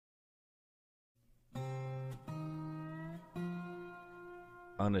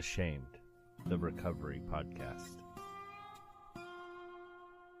Unashamed, the recovery podcast.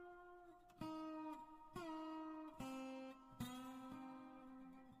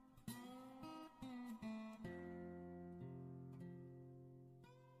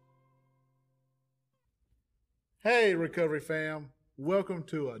 Hey, Recovery fam. Welcome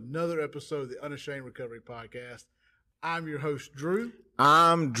to another episode of the Unashamed Recovery Podcast. I'm your host, Drew.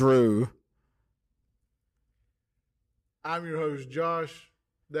 I'm Drew. I'm your host, Josh.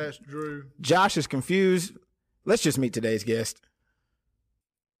 That's Drew. Josh is confused. Let's just meet today's guest.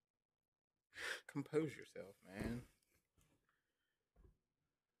 Compose yourself, man.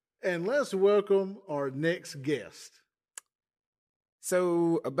 And let's welcome our next guest.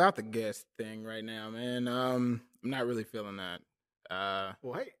 So, about the guest thing right now, man, I'm not really feeling that.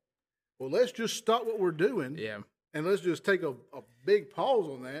 Well, let's just stop what we're doing. Yeah. And let's just take a big pause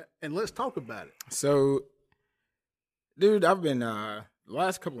on that and let's talk about it. So, dude, I've been, the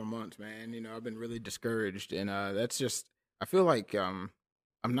last couple of months, man, I've been really discouraged. And that's just, I feel like I'm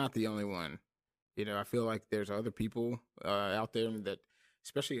not the only one. I feel like there's other people out there that,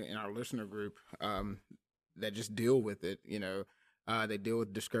 especially in our listener group, that just deal with it, They deal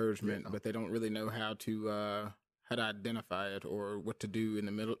with discouragement, but they don't really know how to identify it or what to do in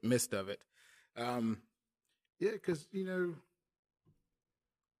the midst of it. Because,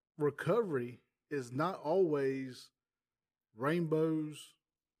 recovery is not always rainbows,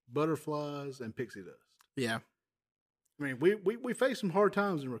 butterflies, and pixie dust. Yeah. I mean, we face some hard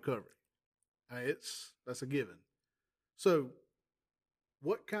times in recovery. That's a given. So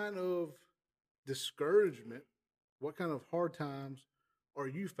what kind of discouragement, what kind of hard times are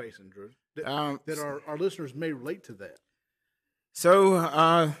you facing, Drew, that our listeners may relate to that?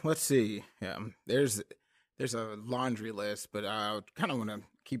 So let's see. Yeah, there's a laundry list, but I kind of want to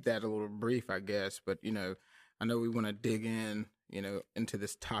keep that a little brief, I guess. But I know we want to dig in, into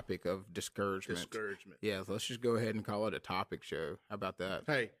this topic of discouragement. Yeah, so let's just go ahead and call it a topic show. How about that?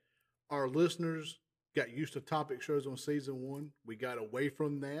 Hey, our listeners got used to topic shows on season 1. We got away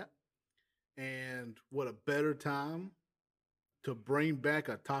from that. And what a better time to bring back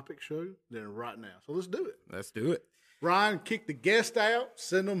a topic show than right now. So let's do it. Let's do it. Ryan, kick the guest out,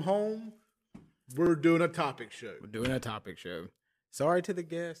 send them home. We're doing a topic show. We're doing a topic show. Sorry to the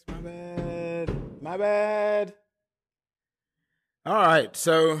guest. My bad. My bad. All right.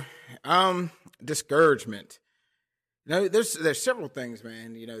 So, discouragement. There's several things,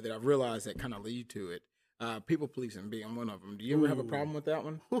 man, that I've realized that kind of lead to it. People pleasing being one of them. Do you ever have a problem with that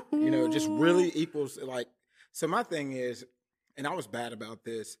one? Just really equals so my thing is, and I was bad about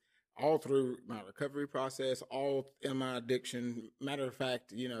this all through my recovery process, all in my addiction. Matter of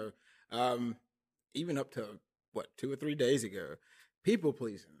fact, even up to 2 or 3 days ago, people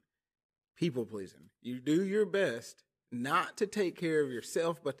pleasing. You do your best not to take care of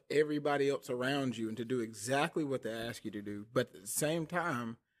yourself, but everybody else around you, and to do exactly what they ask you to do. But at the same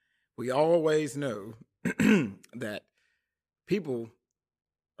time, we always know that people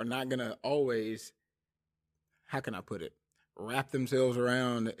are not going to always, how can I put it, wrap themselves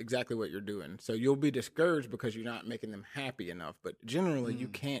around exactly what you're doing. So you'll be discouraged because you're not making them happy enough. But generally, you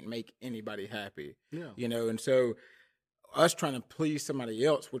can't make anybody happy. Yeah. And so us trying to please somebody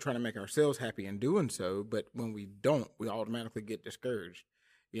else, we're trying to make ourselves happy in doing so. But when we don't, we automatically get discouraged.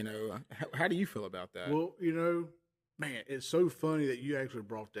 How do you feel about that? Well, man, it's so funny that you actually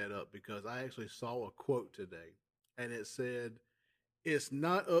brought that up, because I actually saw a quote today, and it said, "It's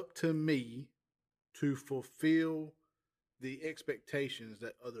not up to me to fulfill the expectations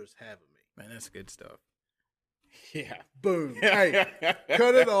that others have of me." Man, that's good stuff. Yeah. Boom. Hey,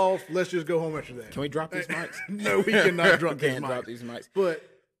 cut it off. Let's just go home after that. Can we drop these mics? No, we cannot drop these Can't mics. drop these mics. But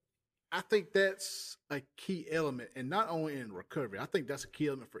I think that's a key element, and not only in recovery. I think that's a key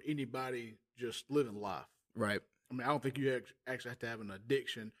element for anybody just living life. Right. I mean, I don't think you actually have to have an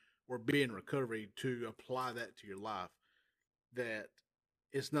addiction or be in recovery to apply that to your life. That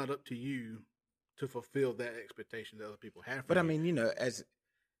it's not up to you to fulfill that expectation that other people have. But I mean, as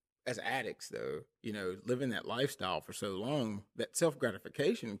addicts, though, living that lifestyle for so long, that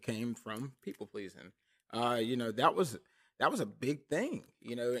self-gratification came from people pleasing. That was a big thing,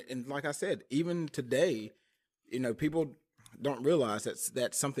 and like I said, even today, people don't realize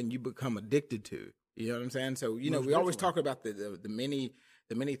that's something you become addicted to. You know what I'm saying? So, we always talk about the many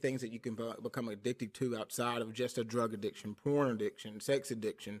things that you can become addicted to outside of just a drug addiction, porn addiction, sex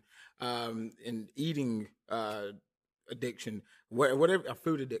addiction, and eating addiction, whatever, a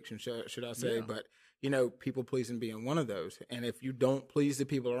food addiction, should I say? Yeah. But people pleasing being one of those. And if you don't please the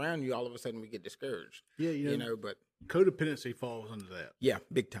people around you, all of a sudden we get discouraged. Yeah, but codependency falls under that. Yeah,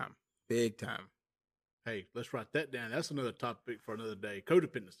 big time. Hey, let's write that down. That's another topic for another day.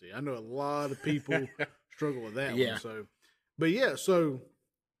 Codependency. I know a lot of people struggle with that Yeah. one. So, but yeah, so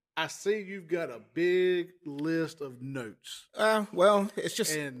I see you've got a big list of notes. Well, it's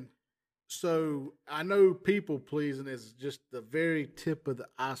just And so I know people pleasing is just the very tip of the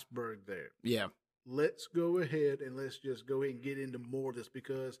iceberg there. yeah. Let's go ahead and let's just go ahead and get into more of this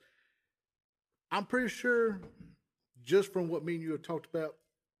because I'm pretty sure just from what me and you have talked about,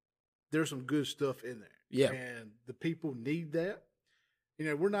 there's some good stuff in there. Yeah. And the people need that. You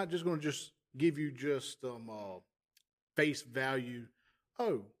know, we're not just going to just give you just face value.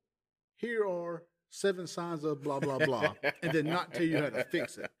 Oh, here are 7 signs of blah, blah, blah, and then not tell you how to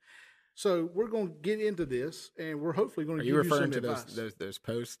fix it. So we're going to get into this, and we're hopefully going to Are give you you referring some to advice. those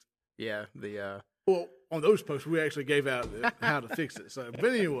posts? Yeah. The Well, on those posts, we actually gave out how to fix it. So, but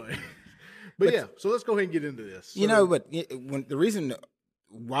anyway, but yeah, so let's go ahead and get into this. you So, know, but when the reason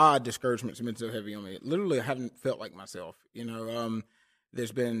why discouragement's been so heavy on me, literally, I haven't felt like myself. You know,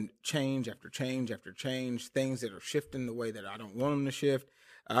 there's been change after change after change, things that are shifting the way that I don't want them to shift.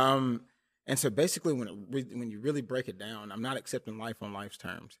 And so basically, when you really break it down, I'm not accepting life on life's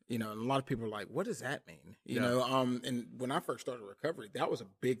terms. You know, and a lot of people are like, "What does that mean?" You know, and when I first started recovery, that was a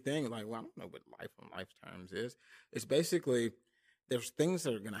big thing. Like, well, I don't know what life on life's terms is. It's basically there's things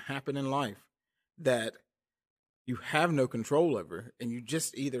that are going to happen in life that you have no control over, and you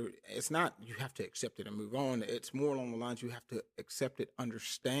just it's not you have to accept it and move on. It's more along the lines you have to accept it,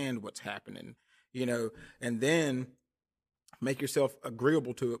 understand what's happening, you know, and then make yourself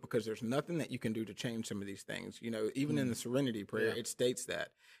agreeable to it because there's nothing that you can do to change some of these things. You know, even in the Serenity Prayer, it states that,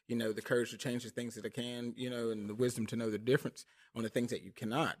 you know, the courage to change the things that I can, you know, and the wisdom to know the difference on the things that you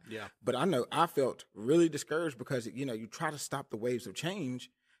cannot. Yeah. But I know I felt really discouraged because, you know, you try to stop the waves of change.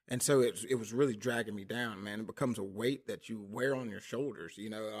 And so it was really dragging me down, man. It becomes a weight that you wear on your shoulders.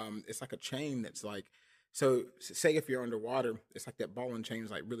 You know, it's like a chain that's like, so say if you're underwater, it's like that ball and chain is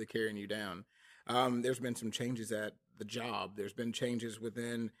like really carrying you down. There's been some changes at the job. There's been changes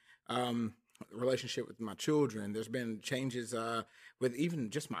within relationship with my children. There's been changes with even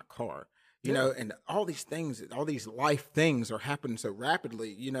just my car. You know, and all these things, all these life things are happening so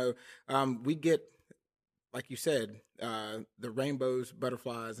rapidly. You know, we get, like you said, the rainbows,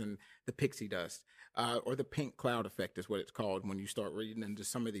 butterflies, and the pixie dust, or the pink cloud effect is what it's called when you start reading into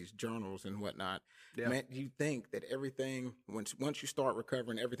some of these journals and whatnot. Yeah. Man, you think that everything, once you start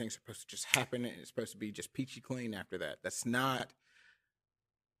recovering, everything's supposed to just happen and it's supposed to be just peachy clean after that. That's not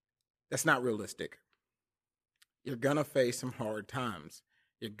realistic. You're going to face some hard times.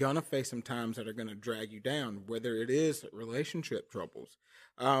 You're going to face some times that are going to drag you down, whether it is relationship troubles.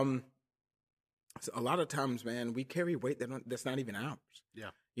 So a lot of times, man, we carry weight that's not even ours. Yeah.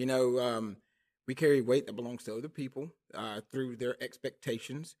 You know, we carry weight that belongs to other people through their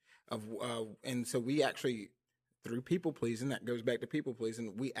expectations of, and so we actually, through people pleasing, that goes back to people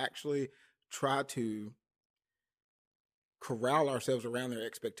pleasing, we actually try to corral ourselves around their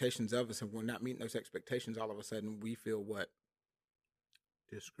expectations of us, and we're not meeting those expectations. All of a sudden, we feel what?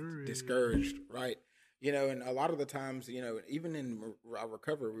 Discouraged, right? You know, and a lot of the times, you know, even in our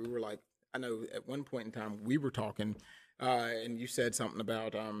recovery, we were like, I know at one point in time we were talking, and you said something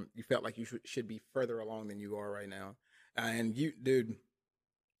about you felt like you should be further along than you are right now. And you, dude,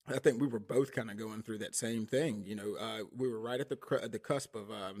 I think we were both kind of going through that same thing. You know, we were right at the cusp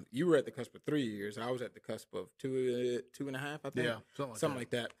of. You were at the cusp of 3 years. I was at the cusp of two and a half. I think. Yeah, something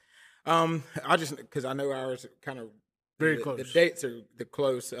like that. I just because I know ours kind of very close. The dates are the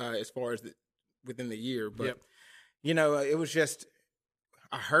close as far as within the year, but you know, it was just.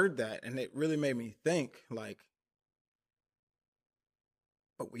 I heard that, and it really made me think, like,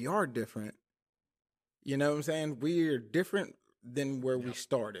 but we are different. You know what I'm saying? We're different than where we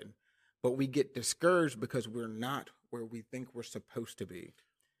started, but we get discouraged because we're not where we think we're supposed to be.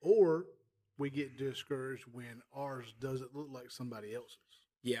 Or we get discouraged when ours doesn't look like somebody else's.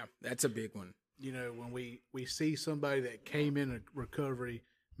 Yeah, that's a big one. You know, when we see somebody that came in a recovery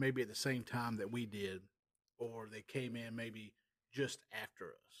maybe at the same time that we did, or they came in maybe just after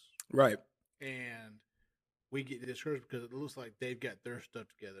us. Right. And we get discouraged because it looks like they've got their stuff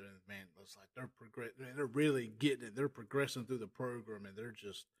together, and man, it looks like they're really getting it. They're progressing through the program, and they're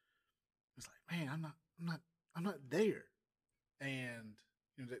just, it's like, man, I'm not there. And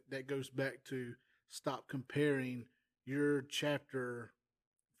you know, that goes back to stop comparing your chapter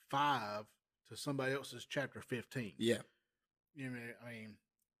 5 to somebody else's chapter 15. Yeah. You know, I mean,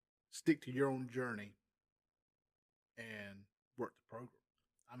 stick to your own journey and work the program.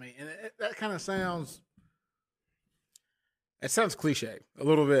 I mean, and that kind of sounds. It sounds cliche a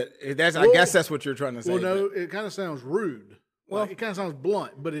little bit. I guess that's what you're trying to say. Well, no, it kind of sounds rude. Well, it kind of sounds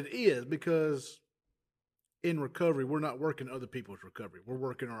blunt, but it is because in recovery, we're not working other people's recovery. We're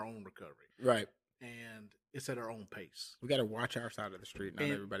working our own recovery. Right. And it's at our own pace. We got to watch our side of the street, not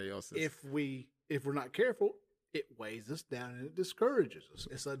everybody else's. If we're not careful, it weighs us down and it discourages us.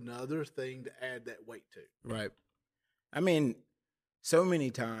 It's another thing to add that weight to. Right. I mean, so many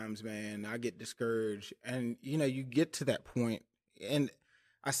times, man, I get discouraged, and you get to that point, and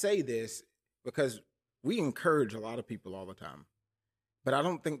I say this because we encourage a lot of people all the time, but I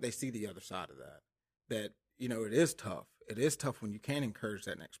don't think they see the other side of that. That it is tough. It is tough when you can't encourage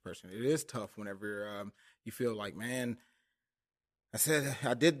that next person. It is tough whenever you feel like, man,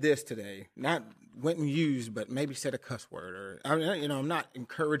 I did this today, not went and used, but maybe said a cuss word, or I'm not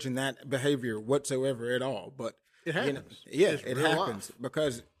encouraging that behavior whatsoever at all, but. It happens. It happens life.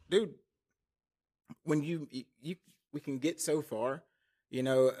 Because, dude, when we can get so far,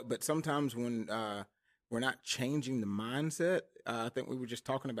 but sometimes when we're not changing the mindset, I think we were just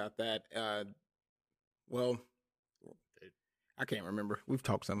talking about that. Well, I can't remember. We've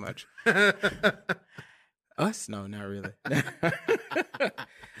talked so much. Us? No, not really.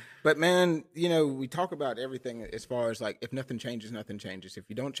 But man, we talk about everything as far as like, if nothing changes, nothing changes. If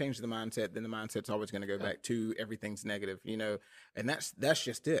you don't change the mindset, then the mindset's always going to go back to everything's negative, and that's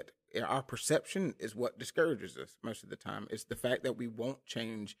just it. Our perception is what discourages us most of the time. It's the fact that we won't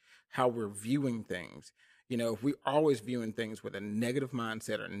change how we're viewing things. If we're always viewing things with a negative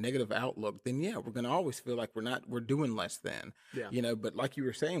mindset or a negative outlook, then yeah, we're going to always feel like we're doing less than, but like you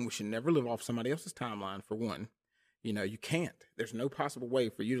were saying, we should never live off somebody else's timeline, for one. You can't. There's no possible way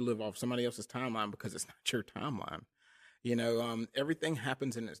for you to live off somebody else's timeline because it's not your timeline. Everything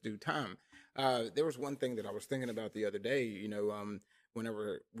happens in its due time. There was one thing that I was thinking about the other day,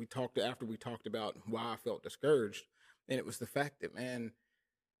 whenever after we talked about why I felt discouraged, and it was the fact that, man,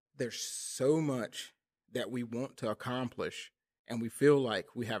 there's so much that we want to accomplish, and we feel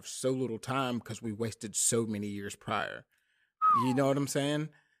like we have so little time because we wasted so many years prior. You know what I'm saying?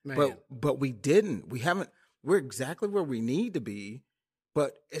 Man. But we didn't. We haven't. We're exactly where we need to be,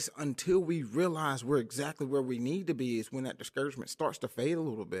 but it's until we realize we're exactly where we need to be is when that discouragement starts to fade a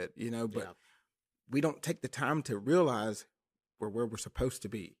little bit, but we don't take the time to realize we're where we're supposed to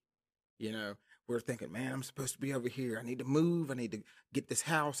be. We're thinking, man, I'm supposed to be over here. I need to move. I need to get this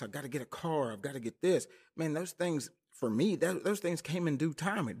house. I got to get a car. I've got to get this. Man, those things, for me, those things came in due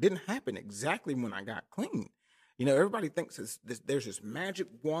time. It didn't happen exactly when I got clean. Everybody thinks there's this magic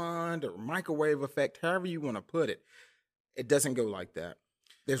wand or microwave effect, however you want to put it. It doesn't go like that.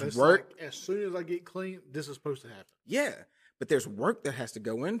 There's work. Like, as soon as I get clean, this is supposed to happen. Yeah, but there's work that has to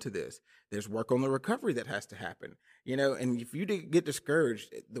go into this. There's work on the recovery that has to happen. And if you get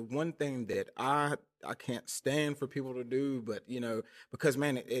discouraged, the one thing that I can't stand for people to do, but because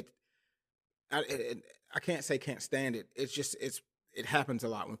man, I can't say can't stand it. It's just it happens a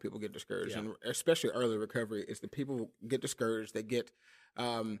lot when people get discouraged, and especially early recovery. Is the people get discouraged, they get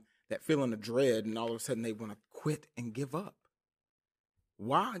that feeling of dread, and all of a sudden they want to quit and give up.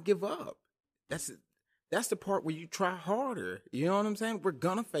 Why give up? That's the part where you try harder. You know what I'm saying? We're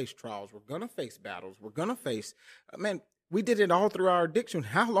gonna face trials. We're gonna face battles. We're gonna face. Man, we did it all through our addiction.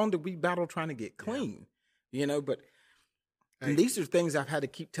 How long did we battle trying to get clean? But. And these are things I've had to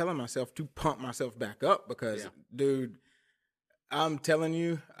keep telling myself to pump myself back up because, dude, I'm telling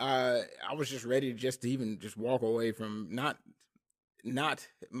you, I was just ready to even walk away from not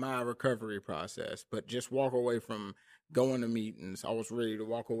my recovery process, but just walk away from going to meetings. I was ready to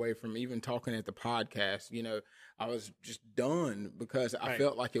walk away from even talking at the podcast. I was just done because I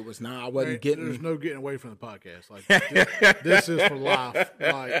felt like it was I wasn't getting. There's no getting away from the podcast. Like this is for life.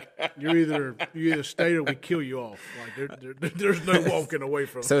 Like you either stay or we kill you off. Like there's no walking away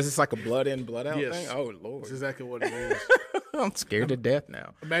from. So is this like a blood in, blood out thing? Oh Lord, that's exactly what it is. I'm scared to death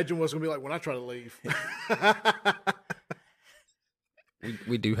now. Imagine what's gonna be like when I try to leave.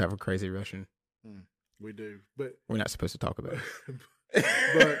 we do have a crazy Russian. We do, but we're not supposed to talk about it.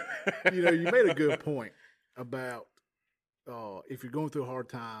 But you made a good point about if you're going through a hard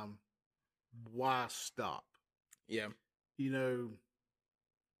time, why stop? Yeah.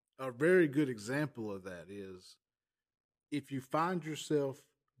 A very good example of that is if you find yourself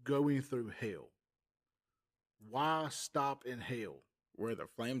going through hell, why stop in hell? Where the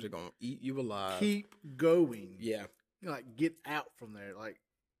flames are going to eat you alive. Keep going. Yeah. Get out from there.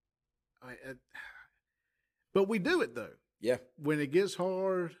 But we do it though. Yeah. When it gets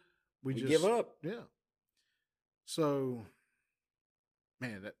hard, we just give up. Yeah. So,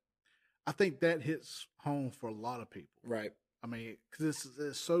 man, I think that hits home for a lot of people. Right. I mean, because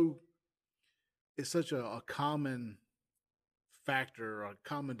it's such a common factor, a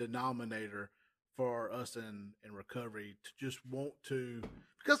common denominator for us in recovery to just want to,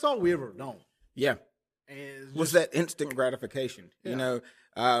 because that's all we ever known. Yeah. And What's that instant gratification? Yeah. You know,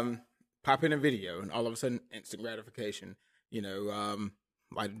 pop in a video and all of a sudden instant gratification. You know,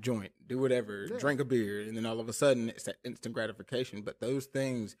 light a joint, do whatever, drink a beer, and then all of a sudden it's that instant gratification. But those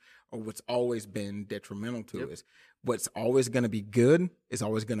things are what's always been detrimental to us. What's always going to be good is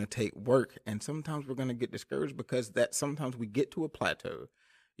always going to take work, and sometimes we're going to get discouraged because that sometimes we get to a plateau,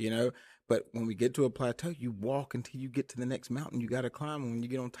 you know. But when we get to a plateau, you walk until you get to the next mountain. You got to climb, and when you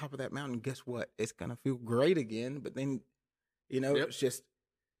get on top of that mountain, guess what? It's going to feel great again. But then, you know, it's just.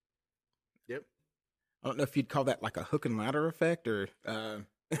 Yep. I don't know if you'd call that like a hook and ladder effect or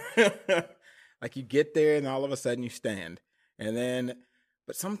like you get there and all of a sudden you stand. And then,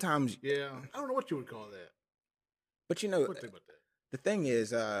 but sometimes. Yeah. I don't know what you would call that. But, you know, What do you think about that? the thing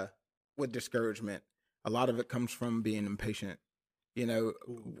is with discouragement, a lot of it comes from being impatient. You know,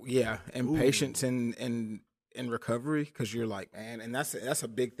 impatience in recovery because you're like, man, and that's a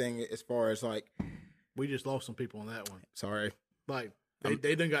big thing as far as like. We just lost some people on that one. Sorry. Like,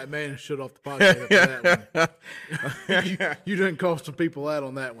 they done got mad and shut off the podcast after that one. you done cost some people out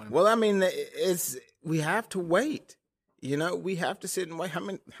on that one. Well, I mean, we have to wait. You know, we have to sit and wait.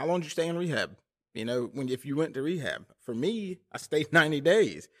 How long did you stay in rehab? You know, if you went to rehab, for me, I stayed 90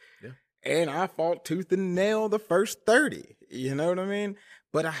 days. Yeah. And I fought tooth and nail the first 30. You know what I mean?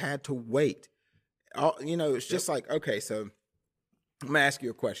 But I had to wait. You know, it's just like, okay, so I'm going to ask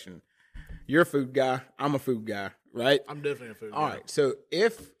you a question. You're a food guy. I'm a food guy, right? I'm definitely a food guy. All right. So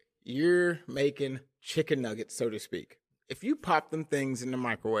if you're making chicken nuggets, so to speak, if you pop them things in the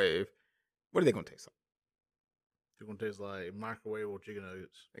microwave, what are they going to taste like? It's going to taste like microwavable chicken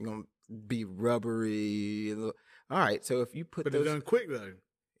nuggets. They're going to be rubbery. All right. So if you put But those. they're done quick, though.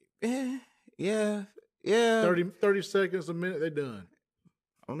 Yeah. 30 seconds, a minute, they're done.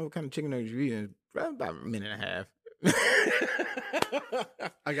 I don't know what kind of chicken nuggets you're eating. Probably about a minute and a half.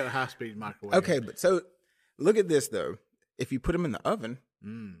 I got a high-speed microwave. Okay, but so look at this, though. If you put them in the oven,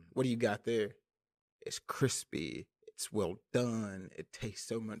 Mm. what do you got there? It's crispy. It's well done. It tastes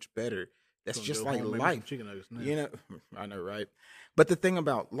so much better. That's Gonna just go like home and make life. some chicken nuggets now. You know, I know, right? But the thing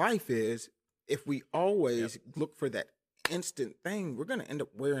about life is, if we always look for that instant thing, we're going to end up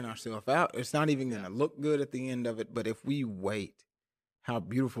wearing ourselves out. It's not even going to look good at the end of it. But if we wait, how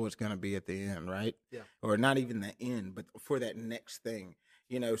beautiful it's going to be at the end, right? Yeah. Or not even the end, but for that next thing.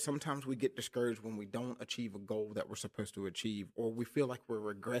 You know, sometimes we get discouraged when we don't achieve a goal that we're supposed to achieve, or we feel like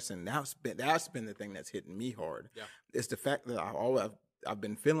we're regressing. That's been the thing that's hitting me hard. Yeah. It's the fact that I've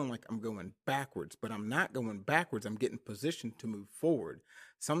been feeling like I'm going backwards, but I'm not going backwards. I'm getting positioned to move forward.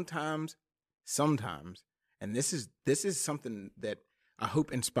 Sometimes, and this is something that I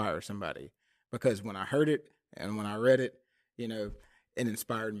hope inspires somebody, because when I heard it and when I read it, you know, it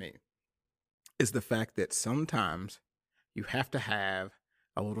inspired me, is the fact that sometimes you have to have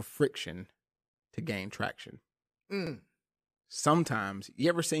a little friction to gain traction. Mm. Sometimes, you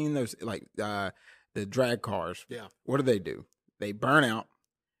ever seen those, like the drag cars? Yeah. What do? They burn out,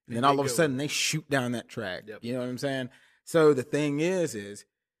 and then all of a sudden they shoot down that track. Yep. You know what I'm saying? So the thing is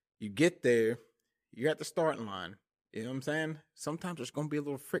you get there, you're at the starting line. You know what I'm saying? Sometimes there's going to be a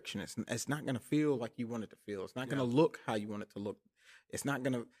little friction. It's not going to feel like you want it to feel. It's not going to look how you want it to look. It's not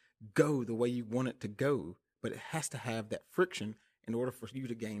going to go the way you want it to go, but it has to have that friction in order for you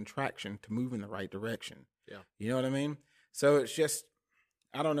to gain traction to move in the right direction. Yeah. You know what I mean? So it's just,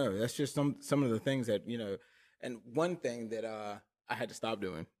 I don't know. That's just some of the things that, you know, and one thing that I had to stop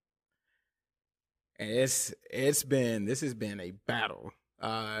doing, and this has been a battle,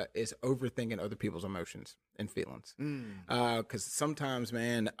 is overthinking other people's emotions and feelings. Because sometimes,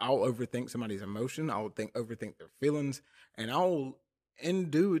 man, I'll overthink somebody's emotion. I'll overthink their feelings, and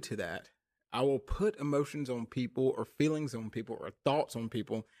due to that, I will put emotions on people or feelings on people or thoughts on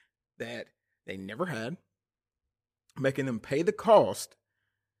people that they never had, making them pay the cost.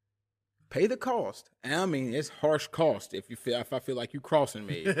 And I mean, it's harsh cost if I feel like you crossing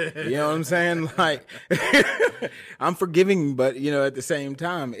me. You know what I'm saying? Like, I'm forgiving, but, you know, at the same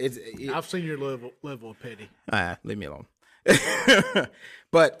time, I've seen your level of petty. Leave me alone.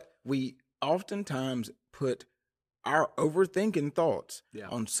 But we oftentimes put our overthinking thoughts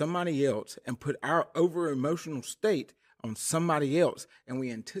on somebody else and put our over emotional state on somebody else, and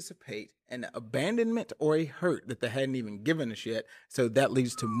we anticipate an abandonment or a hurt that they hadn't even given us yet. So that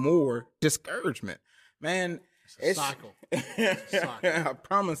leads to more discouragement. Man, it's a cycle. It's a cycle. I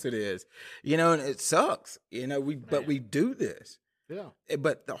promise it is. You know, and it sucks. You know, but we do this. Yeah.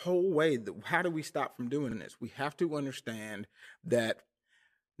 But the whole way, how do we stop from doing this? We have to understand that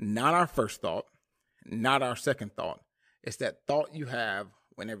not our first thought, not our second thought. It's that thought you have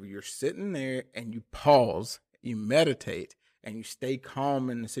whenever you're sitting there and you pause, you meditate, and you stay calm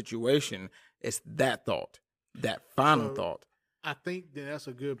in the situation, it's that thought, that final thought. I think that's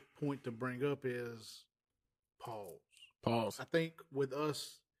a good point to bring up is pause. Pause. I think with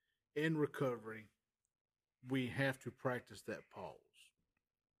us in recovery, we have to practice that pause.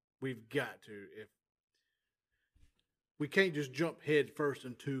 We've got to. If we can't just jump head first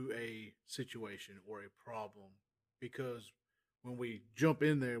into a situation or a problem, because when we jump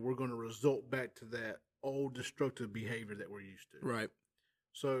in there, we're going to result back to that old destructive behavior that we're used to. Right.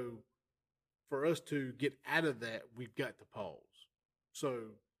 So for us to get out of that, we've got to pause. So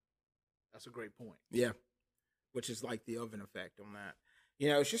that's a great point. Yeah. Which is like the oven effect on that. You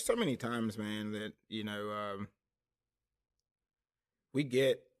know, it's just so many times, man, that, you know, we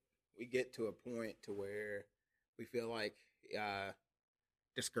get to a point to where we feel like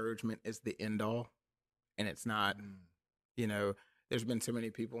discouragement is the end all, and it's not. You know, there's been so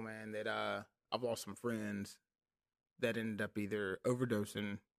many people, man, that I've lost some friends that ended up either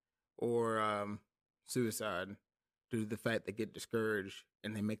overdosing or suicide due to the fact they get discouraged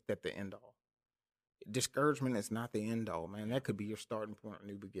and they make that the end all. Discouragement is not the end all, man. That could be your starting point, a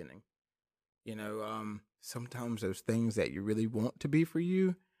new beginning. You know, sometimes those things that you really want to be for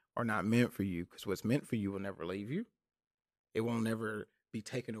you are not meant for you, because what's meant for you will never leave you. It won't ever be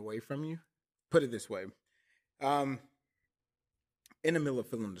taken away from you. Put it this way. In the middle of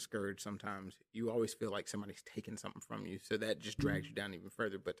feeling discouraged, sometimes you always feel like somebody's taking something from you. So that just drags you down even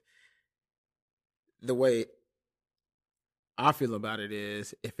further. But the way I feel about it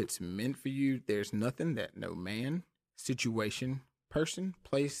is, if it's meant for you, there's nothing that no man, situation, person,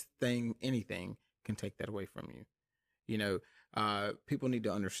 place, thing, anything can take that away from you. You know, people need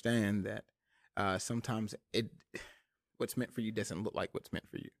to understand that sometimes what's meant for you doesn't look like what's meant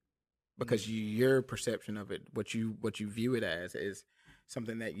for you, because your perception of it, what you view it as, is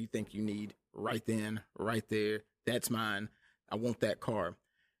something that you think you need right then, right there. That's mine. I want that car.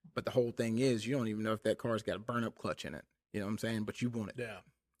 But the whole thing is, you don't even know if that car's got a burn-up clutch in it. You know what I'm saying? But you want it. Yeah.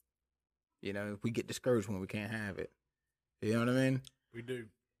 You know, we get discouraged when we can't have it. You know what I mean? We do.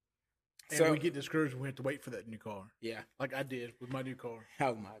 And So we get discouraged when we have to wait for that new car. yeah. Like I did with my new car.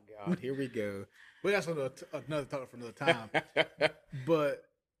 Oh my God. Here we go. But that's another talk for another time. But,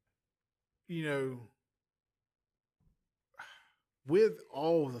 you know, with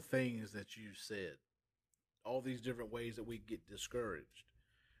all the things that you said, all these different ways that we get discouraged,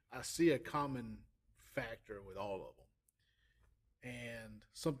 I see a common factor with all of them. And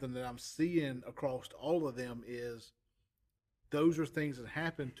something that I'm seeing across all of them is those are things that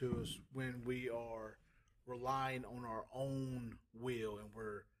happen to us when we are relying on our own will, and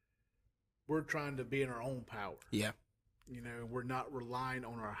we're trying to be in our own power. Yeah. You know, we're not relying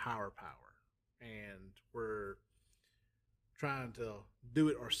on our higher power, and we're trying to do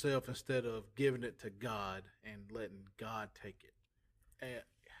it ourselves instead of giving it to God and letting God take it. And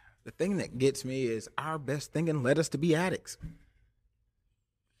The thing that gets me is our best thinking led us to be addicts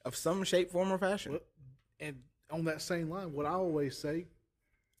of some shape, form, or fashion. and on that same line, what I always say,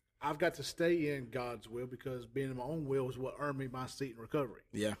 I've got to stay in God's will, because being in my own will is what earned me my seat in recovery.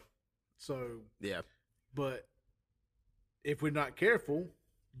 Yeah. So, Yeah. but if we're not careful,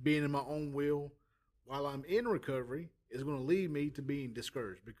 being in my own will while I'm in recovery is going to lead me to being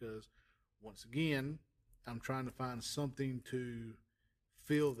discouraged, because once again, I'm trying to find something to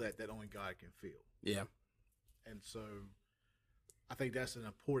feel that only God can feel. Yeah. And so I think that's an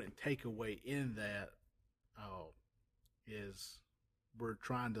important takeaway in that, is we're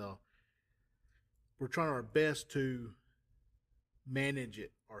trying our best to manage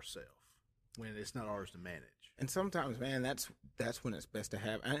it ourselves when it's not ours to manage. And sometimes, man, that's when it's best to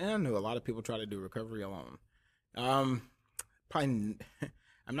have. And I know a lot of people try to do recovery alone. Probably,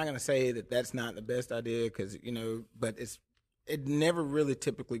 I'm not going to say that that's not the best idea, because, you know, but it never really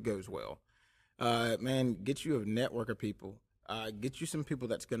typically goes well. Man, get you a network of people. Get you some people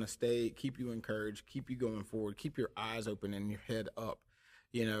that's going to keep you encouraged, keep you going forward, keep your eyes open and your head up,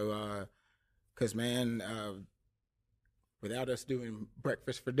 you know, because, man, without us doing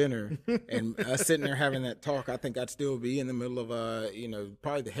breakfast for dinner and us sitting there having that talk, I think I'd still be in the middle of, you know,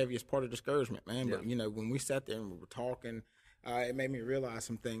 probably the heaviest part of discouragement, man. Yeah. But, you know, when we sat there and we were talking, it made me realize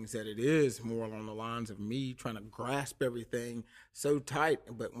some things, that it is more along the lines of me trying to grasp everything so tight,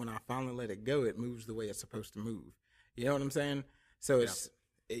 but when I finally let it go, it moves the way it's supposed to move. You know what I'm saying? So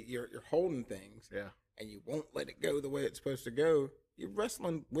you're holding things, and you won't let it go the way it's supposed to go. You're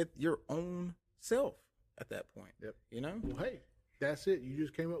wrestling with your own self at that point. Yep. You know? Well, hey, that's it. You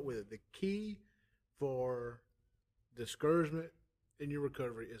just came up with it. The key for discouragement in your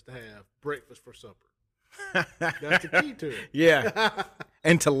recovery is to have breakfast for supper. That's the key to it. Yeah.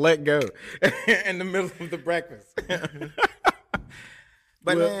 And to let go in the middle of the breakfast.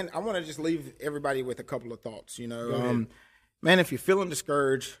 But Well- man, I want to just leave everybody with a couple of thoughts. You Go know, ahead. man, if you're feeling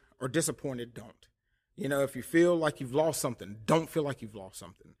discouraged or disappointed, don't. You know, if you feel like you've lost something, don't feel like you've lost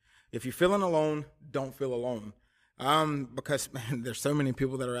something. If you're feeling alone, don't feel alone. Because man, there's so many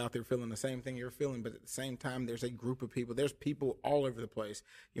people that are out there feeling the same thing you're feeling, but at the same time, there's a group of people. There's people all over the place.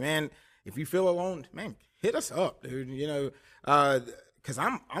 Man, if you feel alone, man, hit us up, dude. You know, because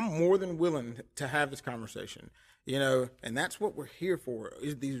I'm more than willing to have this conversation. You know, and that's what we're here for.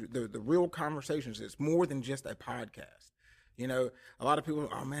 Is the real conversations? It's more than just a podcast. You know, a lot of people,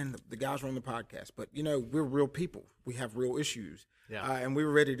 oh man, the guys run the podcast, but you know, we're real people. We have real issues, and we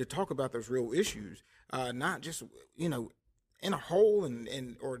were ready to talk about those real issues, not just you know, in a hole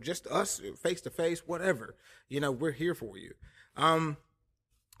and or just us face to face, whatever. You know, we're here for you.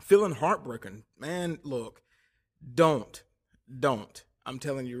 Feeling heartbroken, man. Look, don't. I'm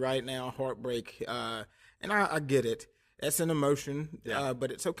telling you right now, heartbreak. And I get it. That's an emotion,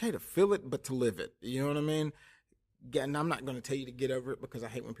 but it's okay to feel it, but to live it. You know what I mean? And I'm not going to tell you to get over it because I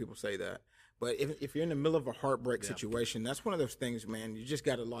hate when people say that. But if you're in the middle of a heartbreak situation, that's one of those things, man. You just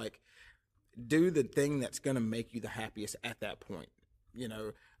got to like do the thing that's going to make you the happiest at that point. You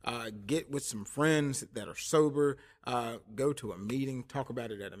know, get with some friends that are sober, go to a meeting, talk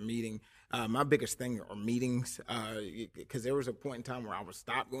about it at a meeting. My biggest thing are meetings, because there was a point in time where I was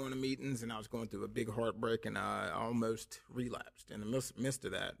stopped going to meetings and I was going through a big heartbreak and I almost relapsed in the midst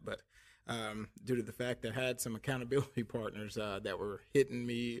of that. But due to the fact that I had some accountability partners that were hitting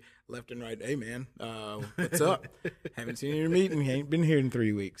me left and right, hey man, what's up? Haven't seen you in a meeting, you ain't been here in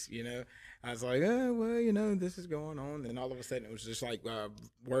 3 weeks, you know? I was like, oh, well, you know, this is going on. And all of a sudden it was just like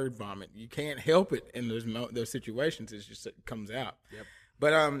word vomit. You can't help it in those situations. It comes out. Yep.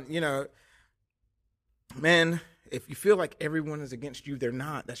 But, you know, man, if you feel like everyone is against you, they're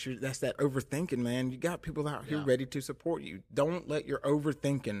not. That's that overthinking, man. You got people out here ready to support you. Don't let your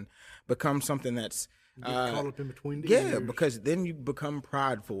overthinking become something that's Get caught up in between the yeah, ears. because then you become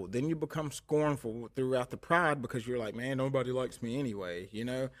prideful. Then you become scornful throughout the pride because you're like, man, nobody likes me anyway, you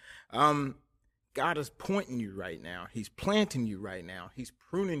know? God is pointing you right now. He's planting you right now. He's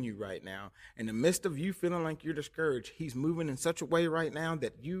pruning you right now. In the midst of you feeling like you're discouraged, he's moving in such a way right now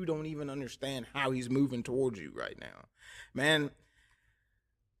that you don't even understand how he's moving towards you right now. Man,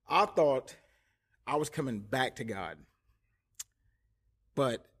 I thought I was coming back to God,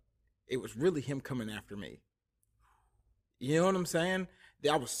 but it was really him coming after me. You know what I'm saying?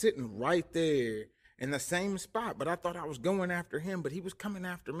 I was sitting right there in the same spot, but I thought I was going after him, but he was coming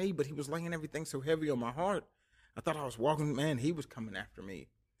after me, but he was laying everything so heavy on my heart. I thought I was walking, man, he was coming after me.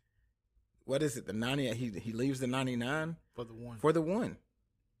 What is it, the 90? He leaves the 99? For the one. For the one.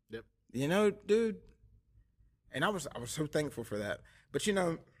 Yep. You know, dude, and I was so thankful for that. But, you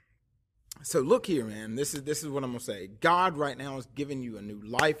know, so look here, man. This is what I'm gonna say. God right now is giving you a new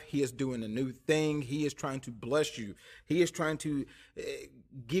life. He is doing a new thing. He is trying to bless you. He is trying to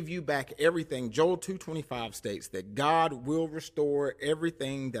give you back everything. Joel 2:25 states that God will restore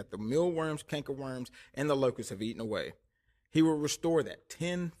everything that the mealworms, cankerworms, and the locusts have eaten away. He will restore that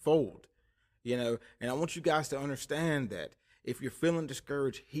tenfold. You know, and I want you guys to understand that if you're feeling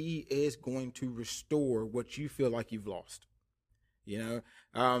discouraged, he is going to restore what you feel like you've lost. You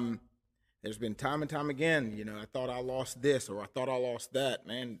know, there's been time and time again, you know, I thought I lost this or I thought I lost that.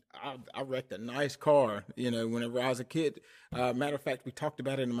 Man, I wrecked a nice car, you know, whenever I was a kid. Matter of fact, we talked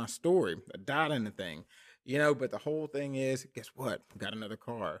about it in my story. I died in the thing, you know, but the whole thing is, guess what? Got another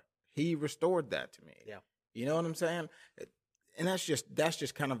car. He restored that to me. Yeah. You know what I'm saying? And that's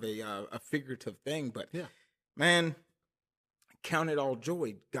just kind of a figurative thing. But, man, count it all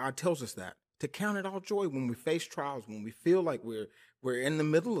joy. God tells us that. To count it all joy when we face trials, when we feel like we're in the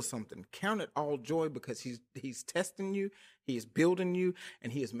middle of something. Count it all joy because he's testing you, he is building you,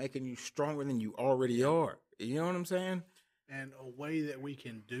 and he is making you stronger than you already are. You know what I'm saying? And a way that we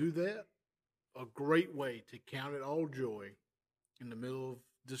can do that, a great way to count it all joy in the middle of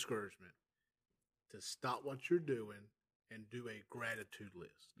discouragement, to stop what you're doing and do a gratitude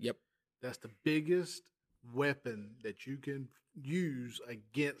list. Yep. That's the biggest weapon that you can use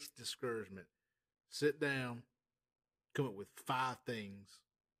against discouragement. Sit down, come up with 5 things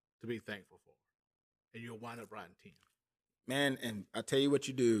to be thankful for, and you'll wind up writing 10. Man, and I tell you what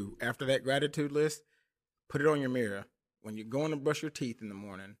you do after that gratitude list, put it on your mirror. When you're going to brush your teeth in the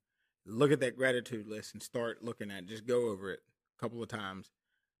morning, look at that gratitude list and start looking at it. Just go over it a couple of times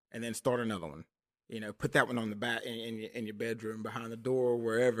and then start another one. You know, put that one on the back in your bedroom, behind the door,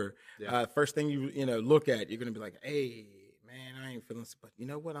 wherever. Yeah. First thing you look at, you're going to be like, hey, man, I ain't feeling, but you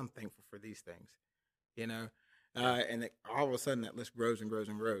know what? I'm thankful for these things, you know? And all of a sudden that list grows and grows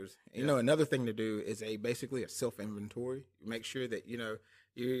and grows. You Yeah. know, another thing to do is basically a self-inventory. Make sure that,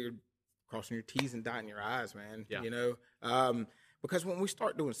 you're crossing your T's and dotting your I's, man. Yeah. Because when we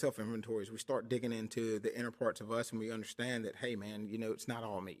start doing self-inventories, we start digging into the inner parts of us, and we understand that, hey, man, it's not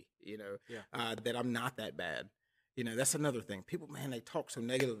all me, that I'm not that bad. That's another thing. People, man, they talk so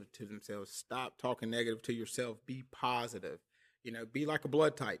negative to themselves. Stop talking negative to yourself. Be positive. Be like a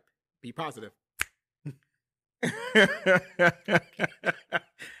blood type. Be positive.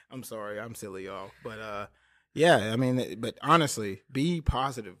 I'm sorry. I'm silly, y'all. But, yeah, I mean, but honestly, be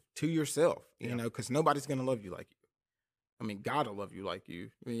positive to yourself, because nobody's going to love you like you. I mean, God will love you like you,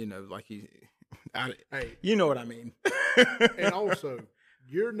 like Hey, you know what I mean. and also,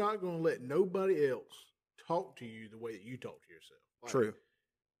 you're not going to let nobody else talk to you the way that you talk to yourself. Like, True.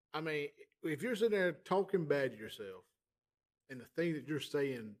 I mean, if you're sitting there talking bad to yourself, and the thing that you're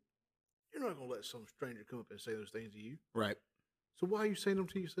saying, you're not going to let some stranger come up and say those things to you. Right. So why are you saying them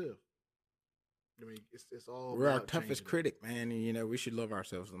to yourself? I mean, it's all We're our about toughest changing it. critic, man. And, we should love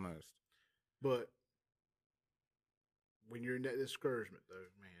ourselves the most. But when you're in that discouragement, though,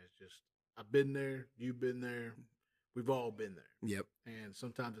 man, it's just, I've been there, you've been there, we've all been there. Yep. And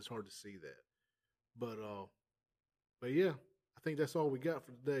sometimes it's hard to see that. But yeah, I think that's all we got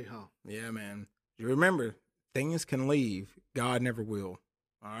for today, huh? Yeah, man. You remember, things can leave. God never will.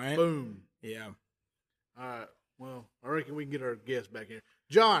 All right? Boom. Yeah. All right. Well, I reckon we can get our guest back in.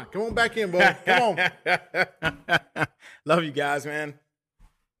 John, come on back in, bud. Come on. Love you guys, man.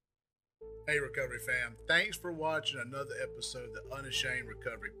 Hey, Recovery fam. Thanks for watching another episode of the Unashamed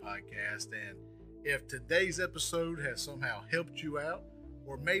Recovery Podcast. And if today's episode has somehow helped you out,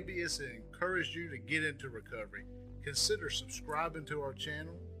 or maybe it's encouraged you to get into recovery, consider subscribing to our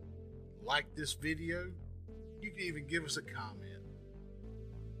channel, like this video. You can even give us a comment.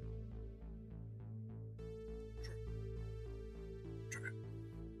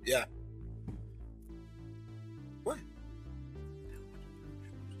 Yeah. What?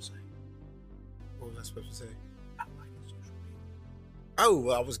 What was I supposed to say? I like it, social media. Oh,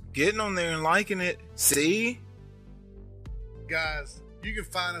 well, I was getting on there and liking it. See? Guys, you can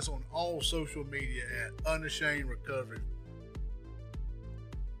find us on all social media at Unashamed Recovery